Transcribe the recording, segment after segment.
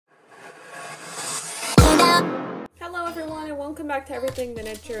welcome back to Everything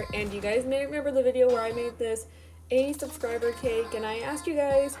Miniature. And you guys may remember the video where I made this 80 subscriber cake, and I asked you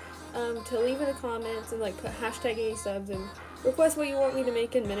guys to leave in the comments and like put hashtag 80 subs and request what you want me to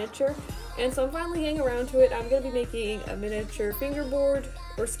make in miniature. And so I'm finally getting around to it. I'm going to be making a miniature fingerboard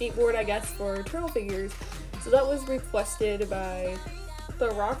or skateboard, I guess, for turtle figures. So that was requested by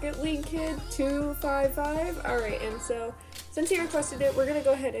the Rocket League Kid 255. Alright, and so since he requested it, we're going to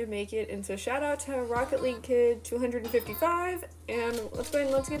go ahead and make it. And so shout out to Rocket League Kid 255, and let's go ahead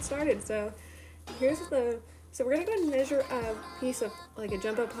and let's get started. So we're going to go ahead and measure a piece of like a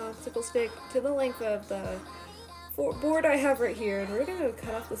jump up popsicle stick to the length of the board I have right here, and we're going to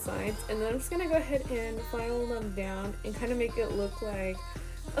cut off the sides, and then I'm just going to go ahead and file them down and kind of make it look like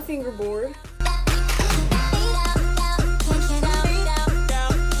a fingerboard.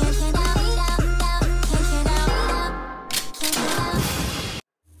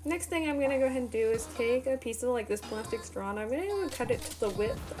 Next thing I'm going to go ahead and do is take a piece of like this plastic straw, and I'm going to cut it to the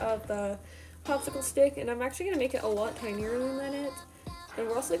width of the popsicle stick, and I'm actually going to make it a lot tinier than it. And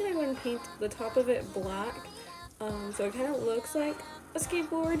we're also going to go ahead and paint the top of it black, so it kind of looks like a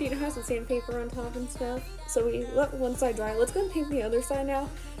skateboard, you know, has the sandpaper on top and stuff. So we let one side dry. Let's go ahead and paint the other side now.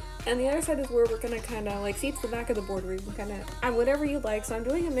 And the other side is where we're going to kind of like, see, it's the back of the board where you can kind of add whatever you like. So I'm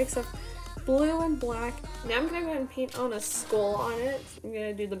doing a mix of blue and black. Now I'm going to go ahead and paint on a skull on it. I'm going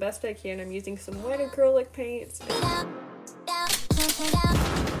to do the best I can. I'm using some white acrylic paints.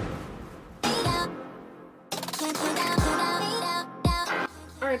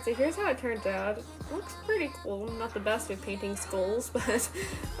 Alright, so here's how it turns out. It looks pretty cool. I'm not the best at painting skulls, but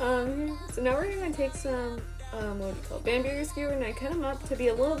so now we're going to take some what do you call it, bamboo skewer, and I cut them up to be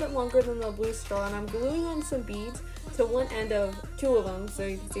a little bit longer than the blue straw, and I'm gluing on some beads to one end of two of them, so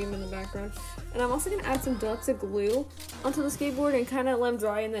you can see them in the background. And I'm also going to add some dots of glue onto the skateboard and kind of let them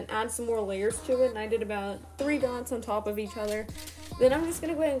dry, and then add some more layers to it, and I did about 3 dots on top of each other. Then I'm just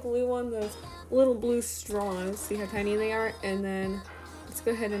going to go ahead and glue on those little blue straws, see how tiny they are, and then let's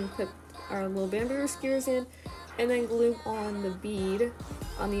go ahead and put our little bamboo skewers in, and then glue on the bead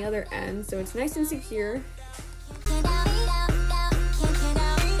on the other end so it's nice and secure.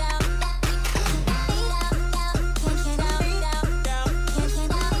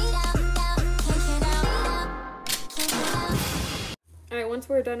 Alright, once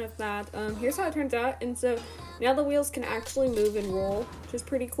we're done with that, here's how it turns out. And so now the wheels can actually move and roll, which is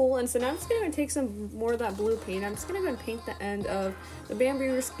pretty cool. And so now I'm just going to take some more of that blue paint. I'm just going to go and paint the end of the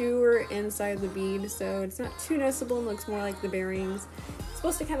bamboo skewer inside the bead, so it's not too noticeable and looks more like the bearings. It's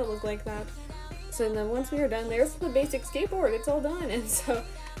supposed to kind of look like that. So then once we are done, there's the basic skateboard. It's all done. And so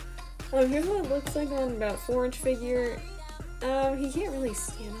here's what it looks like on about 4-inch figure. He can't really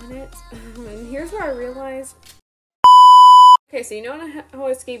stand on it. And here's where I realized. Okay, so you know how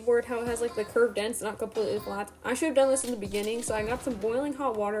a skateboard, how it has like the curved ends, not completely flat? I should have done this in the beginning, so I got some boiling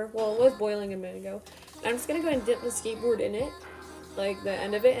hot water. Well, it was boiling a minute ago. And I'm just going to go ahead and dip the skateboard in it, like the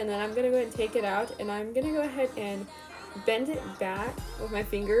end of it, and then I'm going to go ahead and take it out, and I'm going to go ahead and bend it back with my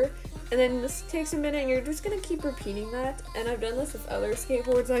finger. And then this takes a minute, and you're just going to keep repeating that. And I've done this with other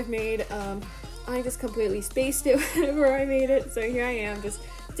skateboards I've made. I just completely spaced it whenever I made it, so here I am just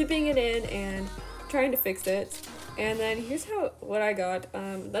dipping it in and trying to fix it. And then here's what I got.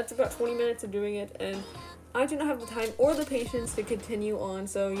 That's about 20 minutes of doing it, and I do not have the time or the patience to continue on,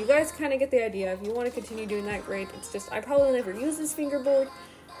 so you guys kind of get the idea. If you want to continue doing that, great. It's just I probably never use this fingerboard,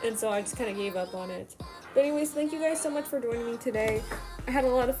 and so I just kind of gave up on it. But anyways, thank you guys so much for joining me today. I had a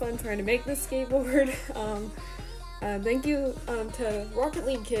lot of fun trying to make this skateboard. Thank you to Rocket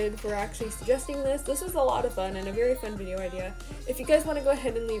League Kid for actually suggesting this. This was a lot of fun and a very fun video idea. If you guys want to go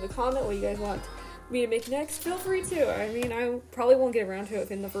ahead and leave a comment what you guys want me to make next, feel free to. I mean, I probably won't get around to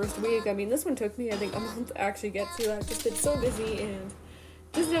it in the first week. I mean, this one took me, I think, a month to actually get to. I've just been so busy and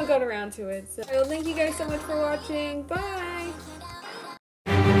just never got around to it. So, thank you guys so much for watching. Bye!